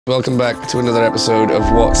Welcome back to another episode of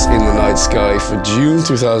What's in the Night Sky for June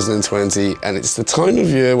 2020, and it's the time of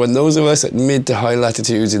year when those of us at mid to high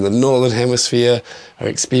latitudes in the northern hemisphere are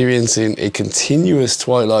experiencing a continuous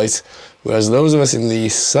twilight, whereas those of us in the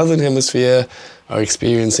southern hemisphere are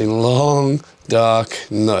experiencing long, dark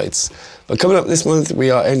nights. But coming up this month, we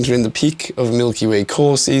are entering the peak of Milky Way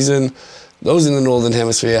core season. Those in the northern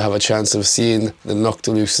hemisphere have a chance of seeing the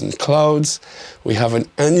Noctilucent Clouds. We have an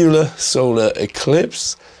annular solar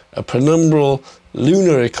eclipse, a penumbral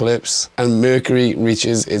lunar eclipse, and Mercury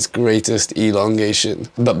reaches its greatest elongation.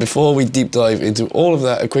 But before we deep dive into all of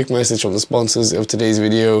that, a quick message from the sponsors of today's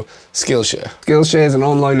video, Skillshare. Skillshare is an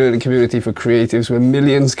online learning community for creatives where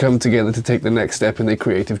millions come together to take the next step in their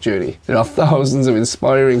creative journey. There are thousands of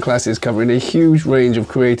inspiring classes covering a huge range of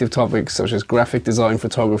creative topics such as graphic design,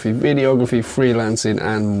 photography, videography, freelancing,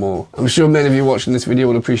 and more. I'm sure many of you watching this video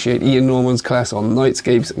will appreciate Ian Norman's class on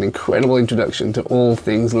nightscapes, an incredible introduction to all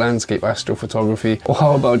things landscape astrophotography. Or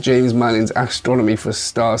how about James Manning's Astronomy for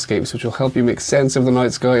Starscapes, which will help you make sense of the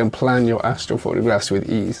night sky and plan your astrophotographs with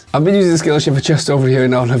ease. I've been using Skillshare for just over a year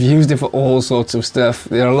now, and I've used it for all sorts of stuff.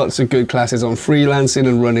 There are lots of good classes on freelancing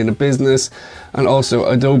and running a business, and also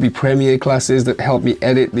Adobe Premiere classes that help me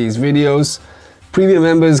edit these videos. Premium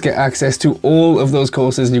members get access to all of those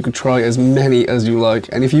courses, and you can try as many as you like.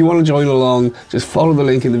 And if you want to join along, just follow the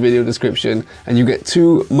link in the video description and you get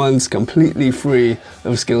 2 months completely free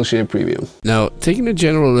of Skillshare Premium. Now, taking a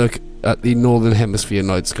general look at the northern hemisphere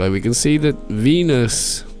night sky, we can see that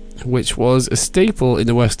Venus, which was a staple in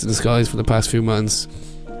the western skies for the past few months,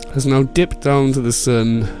 has now dipped down to the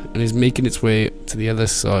sun and is making its way to the other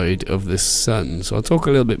side of the sun. So I'll talk a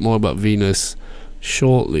little bit more about Venus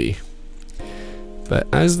shortly. But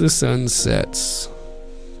as the sun sets,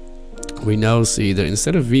 we now see that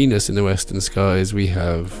instead of Venus in the western skies, we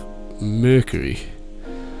have Mercury.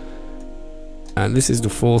 And this is the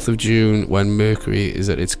 4th of June when Mercury is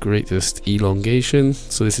at its greatest elongation.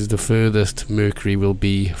 So this is the furthest Mercury will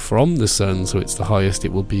be from the sun, so it's the highest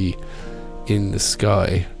it will be in the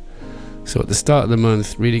sky. So at the start of the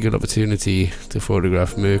month, really good opportunity to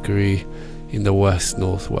photograph Mercury in the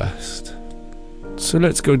west-northwest. So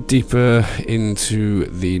let's go deeper into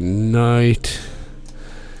the night,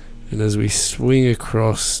 and as we swing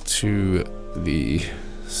across to the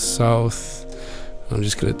south, I'm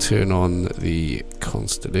just going to turn on the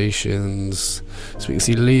constellations. So we can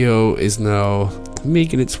see Leo is now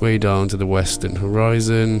making its way down to the western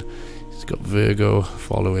horizon. It's got Virgo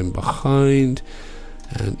following behind,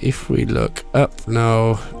 and if we look up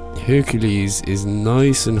now, Hercules is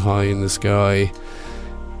nice and high in the sky.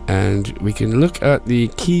 And we can look at the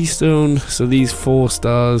keystone. So these 4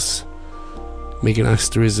 stars make an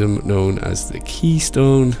asterism known as the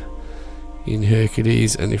keystone in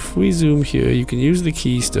Hercules. And if we zoom here, you can use the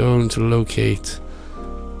keystone to locate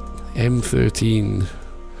M13,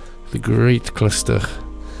 the great cluster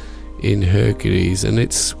in Hercules. And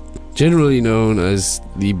it's generally known as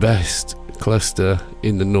the best cluster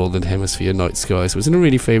in the northern hemisphere night sky. So it's in a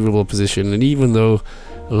really favorable position. And even though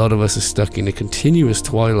a lot of us are stuck in a continuous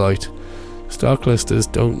twilight, star clusters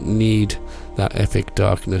don't need that epic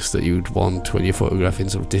darkness that you'd want when you're photographing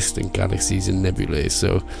sort of distant galaxies and nebulae.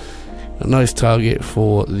 So a nice target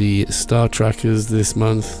for the star trackers this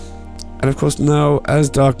month. And of course now, as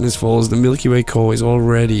darkness falls, the Milky Way core is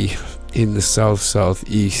already in the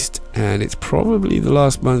south-southeast, and it's probably the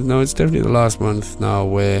last month, no, it's definitely the last month now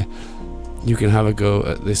where you can have a go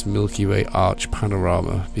at this Milky Way arch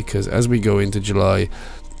panorama, because as we go into July,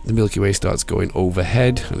 the Milky Way starts going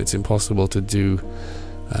overhead and it's impossible to do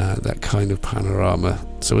that kind of panorama.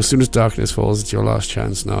 So as soon as darkness falls, it's your last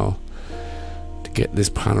chance now to get this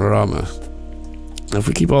panorama. Now if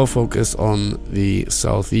we keep our focus on the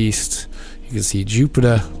southeast, you can see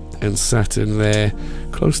Jupiter and Saturn there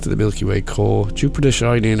close to the Milky Way core. Jupiter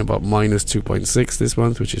shining about -2.6 this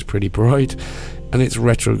month, which is pretty bright, and it's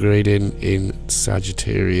retrograding in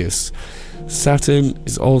Sagittarius. Saturn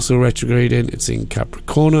is also retrograding, it's in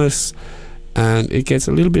Capricornus, and it gets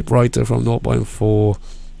a little bit brighter from 0.4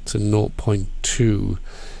 to 0.2.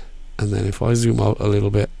 And then if I zoom out a little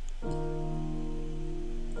bit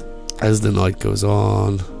as the night goes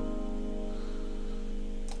on,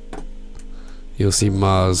 you'll see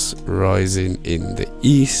Mars rising in the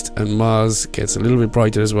east, and Mars gets a little bit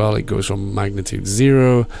brighter as well. It goes from magnitude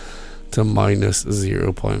 0 to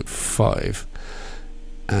 -0.5.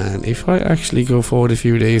 And if I actually go forward a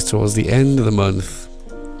few days towards the end of the month,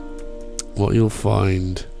 what you'll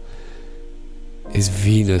find is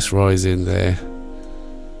Venus rising there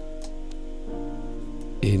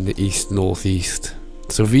in the east-northeast.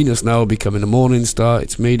 So Venus now becoming a morning star.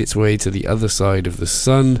 It's made its way to the other side of the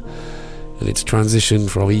sun, and it's transitioned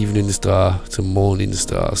from evening star to morning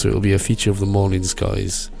star, so it'll be a feature of the morning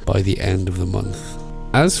skies by the end of the month.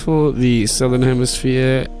 As for the southern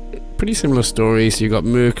hemisphere, pretty similar story. So you got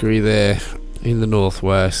Mercury there in the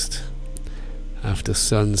northwest after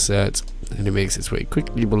sunset, and it makes its way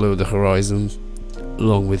quickly below the horizon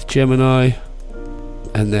along with Gemini,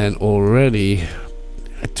 and then already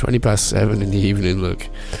at 20 past 7 in the evening, look,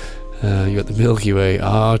 you got the Milky Way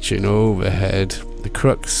arching overhead, the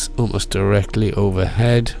Crux almost directly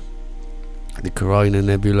overhead, the Carina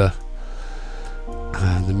Nebula,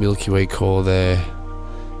 and the Milky Way core there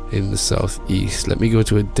in the southeast. Let me go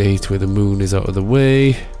to a date where the moon is out of the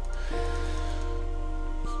way.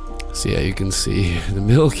 So yeah, you can see the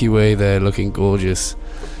Milky Way there looking gorgeous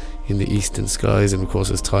in the eastern skies, and of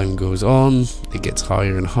course as time goes on it gets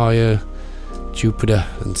higher and higher. Jupiter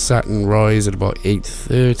and Saturn rise at about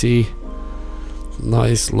 8:30.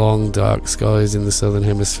 Nice long dark skies in the southern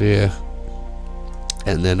hemisphere,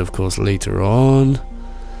 and then of course later on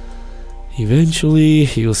eventually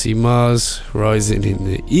you'll see Mars rising in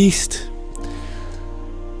the east.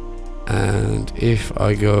 And if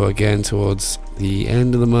I go again towards the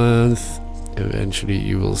end of the month, eventually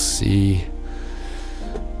you will see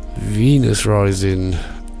Venus rising,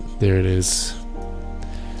 there it is,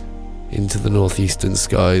 into the northeastern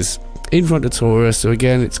skies in front of Taurus. So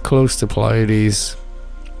again, it's close to Pleiades,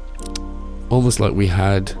 almost like we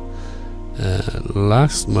had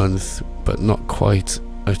last month, but not quite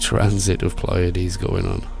a transit of Pleiades going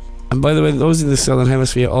on. And by the way, those in the southern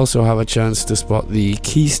hemisphere also have a chance to spot the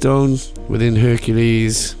keystone within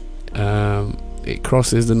Hercules. It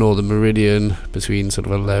crosses the northern meridian between sort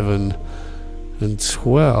of 11 and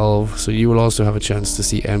 12, so you will also have a chance to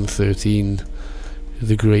see M13,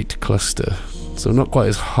 the Great Cluster. So not quite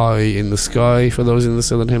as high in the sky for those in the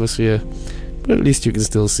southern hemisphere, but at least you can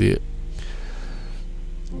still see it.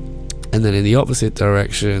 And then in the opposite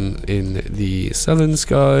direction, in the southern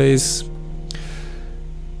skies,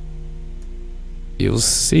 you'll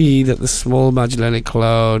see that the small Magellanic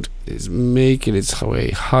Cloud is making its way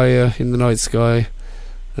higher in the night sky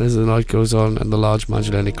as the night goes on, and the large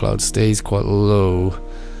Magellanic Cloud stays quite low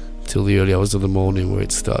till the early hours of the morning, where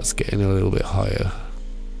it starts getting a little bit higher.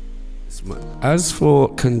 As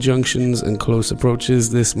for conjunctions and close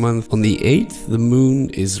approaches this month, on the 8th the moon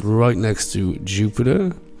is right next to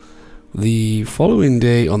Jupiter. The following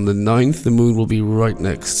day, on the 9th, the moon will be right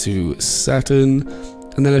next to Saturn,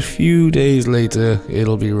 and then a few days later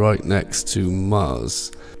it'll be right next to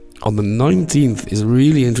Mars. On the 19th is a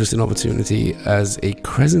really interesting opportunity, as a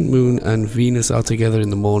crescent moon and Venus are together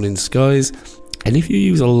in the morning skies, and if you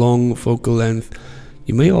use a long focal length,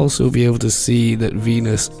 you may also be able to see that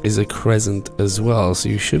Venus is a crescent as well. So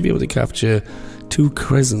you should be able to capture two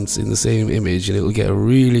crescents in the same image, and it will get a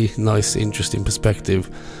really nice, interesting perspective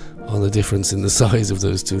on the difference in the size of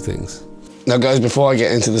those two things. Now guys, before I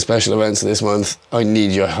get into the special events of this month, I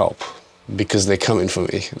need your help, because they're coming for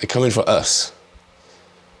me. They're coming for us.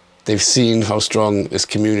 They've seen how strong this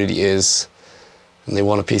community is, and they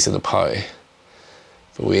want a piece of the pie,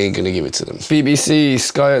 but we ain't gonna give it to them. BBC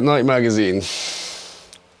Sky at Night magazine.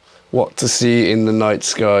 What to see in the night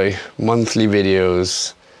sky, monthly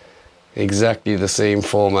videos, exactly the same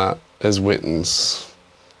format as WITNS.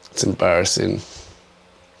 It's embarrassing.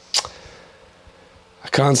 I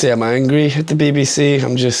can't say I'm angry at the BBC,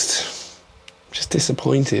 I'm just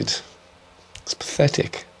disappointed. It's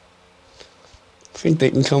pathetic. Think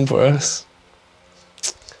they can come for us?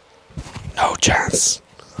 No chance.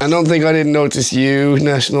 I don't think I didn't notice you,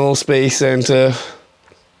 National Space Center.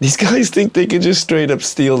 These guys think they can just straight up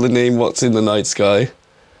steal the name What's in the Night Sky.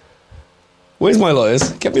 Where's my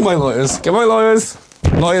lawyers? Get me my lawyers. Get my lawyers.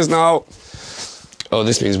 Lawyers now. Oh,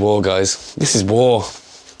 this means war, guys. This is war.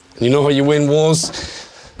 And you know how you win wars?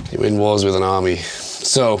 You win wars with an army.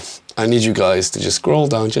 So, I need you guys to just scroll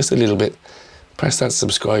down just a little bit, press that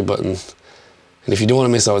subscribe button, and if you don't want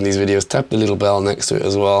to miss out on these videos, tap the little bell next to it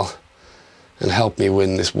as well, and help me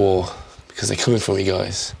win this war, because they're coming for me,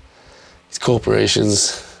 guys. These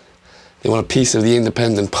corporations, they want a piece of the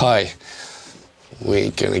independent pie. We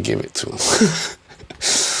ain't gonna give it to them.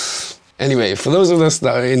 Anyway, for those of us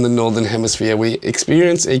that are in the northern hemisphere, we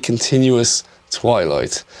experience a continuous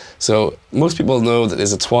twilight. So most people know that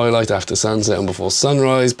there's a twilight after sunset and before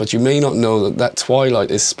sunrise, but you may not know that that twilight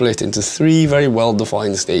is split into three very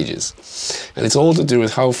well-defined stages. And it's all to do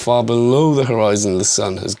with how far below the horizon the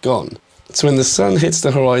sun has gone. So when the sun hits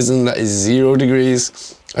the horizon, that is 0 degrees.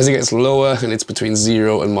 As it gets lower and it's between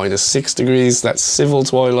 0 and -6 degrees, that's civil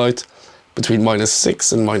twilight. Between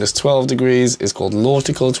 -6 and -12 degrees is called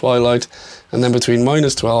nautical twilight. And then between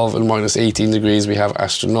 -12 and -18 degrees, we have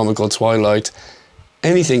astronomical twilight.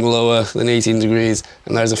 anything lower than 18 degrees,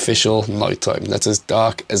 and that is official nighttime. That's as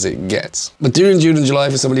dark as it gets. But during June and July,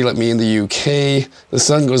 for somebody like me in the UK, the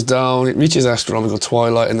sun goes down, it reaches astronomical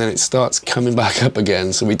twilight, and then it starts coming back up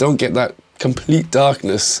again. So we don't get that complete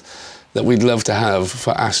darkness that we'd love to have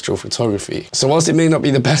for astrophotography. So whilst it may not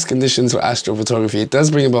be the best conditions for astrophotography, it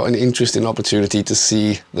does bring about an interesting opportunity to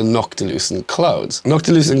see the Noctilucent Clouds.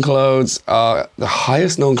 Noctilucent Clouds are the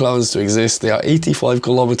highest known clouds to exist. They are 85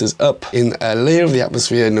 kilometers up in a layer of the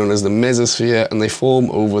atmosphere known as the mesosphere, and they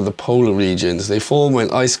form over the polar regions. They form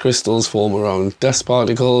when ice crystals form around dust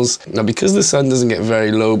particles. Now, because the sun doesn't get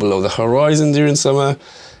very low below the horizon during summer,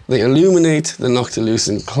 they illuminate the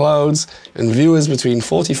Noctilucent Clouds, and viewers between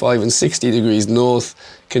 45 and 60 degrees north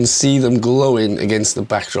can see them glowing against the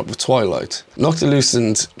backdrop of twilight.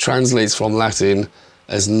 Noctilucent translates from Latin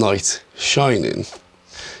as night shining.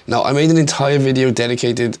 Now, I made an entire video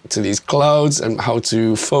dedicated to these clouds and how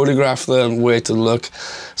to photograph them, where to look,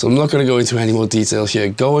 so I'm not going to go into any more detail here.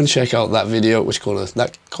 Go and check out that video. Which corner?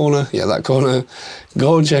 That corner? Yeah, that corner.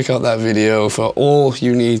 Go and check out that video for all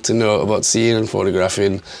you need to know about seeing and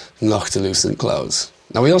photographing Noctilucent Clouds.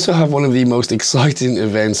 Now, we also have one of the most exciting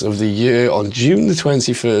events of the year. On June the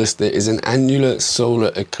 21st, there is an annular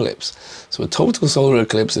solar eclipse. So a total solar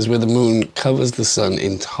eclipse is where the moon covers the sun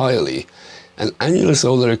entirely. An annular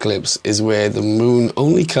solar eclipse is where the moon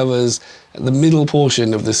only covers the middle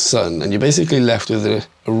portion of the sun, and you're basically left with a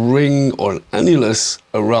ring or an annulus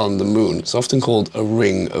around the moon. It's often called a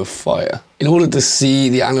ring of fire. In order to see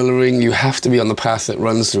the annular ring, you have to be on the path that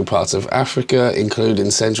runs through parts of Africa,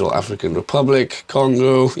 including Central African Republic,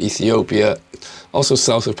 Congo, Ethiopia, also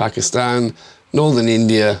south of Pakistan, northern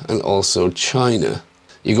India, and also China.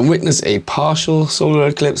 You can witness a partial solar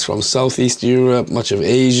eclipse from Southeast Europe, much of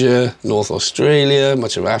Asia, North Australia,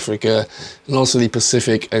 much of Africa, and also the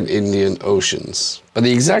Pacific and Indian Oceans. But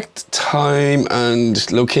the exact time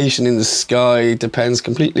and location in the sky depends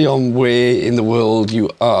completely on where in the world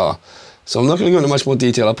you are. So I'm not going to go into much more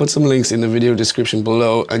detail. I'll put some links in the video description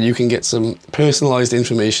below, and you can get some personalized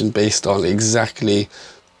information based on exactly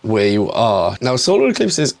where you are. Now, solar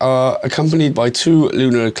eclipses are accompanied by two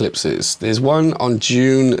lunar eclipses. There's one on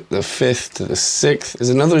June the 5th to the 6th. There's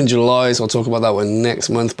another in July, so I'll talk about that one next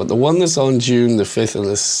month. But the one that's on June the 5th and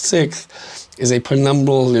the 6th is a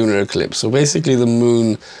penumbral lunar eclipse. So basically the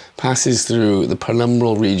moon passes through the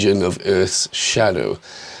penumbral region of Earth's shadow.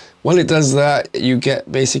 When it does that, you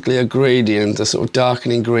get basically a gradient, a sort of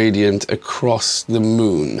darkening gradient across the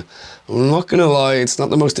moon. I'm not gonna lie, it's not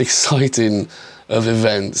the most exciting of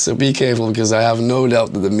events, so be careful, because I have no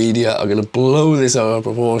doubt that the media are going to blow this out of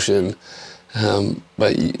proportion.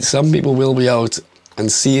 But some people will be out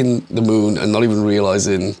and seeing the moon and not even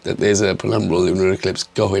realizing that there's a penumbral lunar eclipse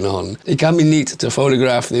going on. It can be neat to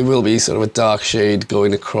photograph. There will be sort of a dark shade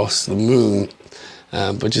going across the moon,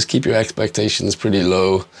 but just keep your expectations pretty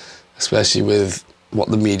low, especially with what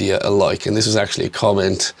the media are like. And this was actually a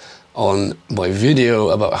comment on my video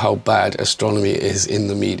about how bad astronomy is in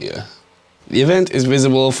the media. The event is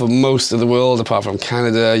visible for most of the world, apart from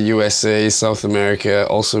Canada, USA, South America,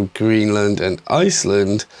 also Greenland and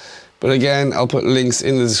Iceland. But again, I'll put links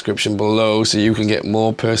in the description below so you can get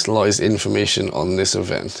more personalized information on this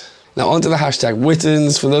event. Now onto the hashtag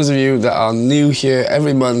WITNS. For those of you that are new here,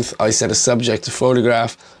 every month I set a subject to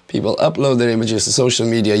photograph. People upload their images to social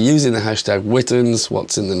media using the hashtag WITNS,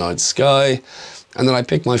 what's in the night sky, and then I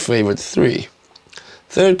pick my favorite 3.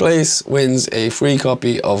 Third place wins a free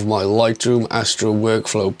copy of my Lightroom Astro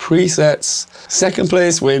Workflow presets. Second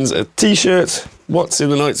place wins a t-shirt, What's in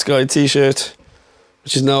the Night Sky t-shirt,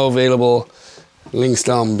 which is now available, links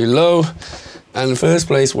down below. And first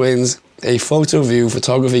place wins a photo view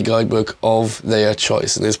photography guidebook of their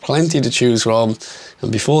choice. And there's plenty to choose from.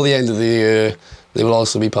 And before the end of the year, they will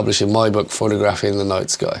also be publishing my book, Photographing the Night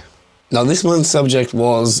Sky. Now this month's subject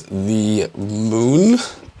was the moon.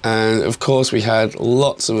 And of course we had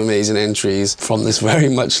lots of amazing entries from this very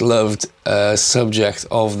much loved subject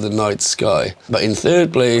of the night sky. But in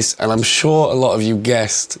third place, and I'm sure a lot of you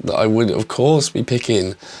guessed that I would of course be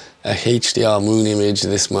picking a HDR moon image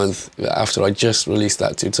this month after I just released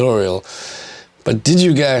that tutorial. But did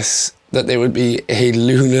you guess that there would be a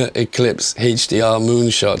lunar eclipse HDR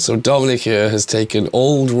moonshot? So Dominic here has taken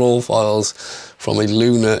old raw files from a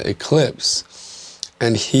lunar eclipse,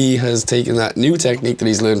 and he has taken that new technique that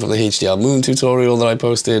he's learned from the HDR moon tutorial that I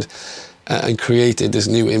posted and created this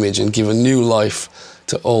new image and given new life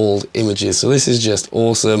to old images. So this is just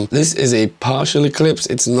awesome. This is a partial eclipse.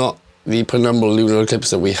 It's not the penumbral lunar eclipse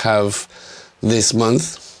that we have this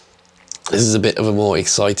month. This is a bit of a more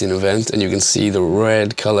exciting event, and you can see the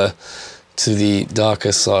red color to the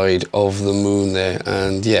darker side of the moon there.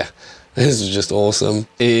 And yeah, This was just awesome.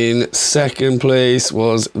 In second place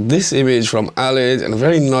was this image from Alid, and a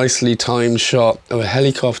very nicely timed shot of a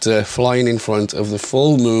helicopter flying in front of the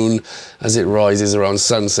full moon as it rises around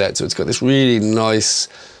sunset. So it's got this really nice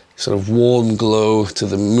sort of warm glow to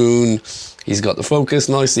the moon. He's got the focus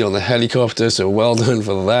nicely on the helicopter, so well done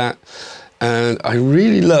for that. And I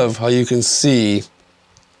really love how you can see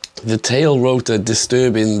the tail rotor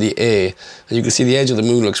disturbing the air, and you can see the edge of the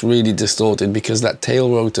moon looks really distorted because that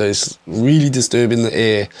tail rotor is really disturbing the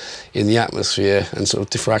air in the atmosphere and sort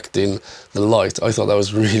of diffracting the light. I thought that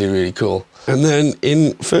was really, really cool. And then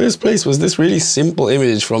in first place was this really simple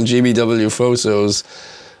image from GBW Photos.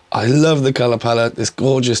 I love the color palette, this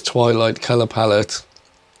gorgeous twilight color palette,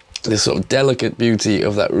 this sort of delicate beauty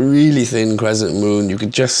of that really thin crescent moon. You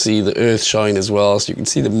could just see the earth shine as well, so you can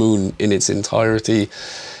see the moon in its entirety.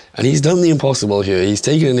 And he's done the impossible here. He's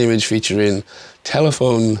taken an image featuring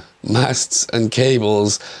telephone masts and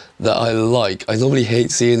cables that I like. I normally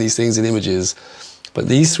hate seeing these things in images, but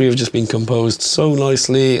these three have just been composed so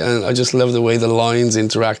nicely, and I just love the way the lines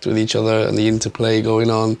interact with each other and the interplay going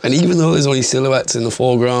on. And even though there's only silhouettes in the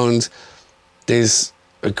foreground, there's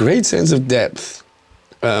a great sense of depth,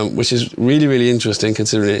 which is really, really interesting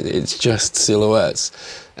considering it's just silhouettes.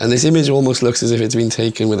 And this image almost looks as if it's been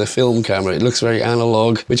taken with a film camera. It looks very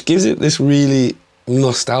analog, which gives it this really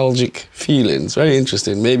nostalgic feeling. It's very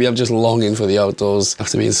interesting. Maybe I'm just longing for the outdoors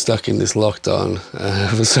after being stuck in this lockdown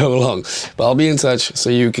for so long. But I'll be in touch so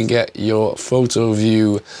you can get your photo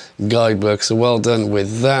view guidebook. So well done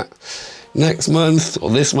with that. Next month, or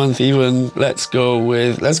this month even, let's go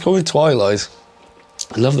with Twilight.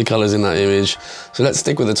 I love the colours in that image, so let's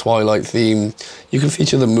stick with the Twilight theme. You can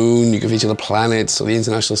feature the moon, you can feature the planets or the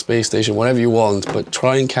International Space Station, whatever you want, but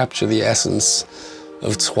try and capture the essence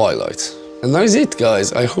of Twilight. And that is it,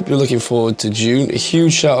 guys. I hope you're looking forward to June. A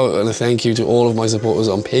huge shout out and a thank you to all of my supporters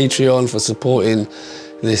on Patreon for supporting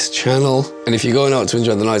this channel. And if you're going out to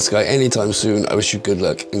enjoy the night sky anytime soon, I wish you good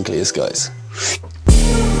luck and clear skies.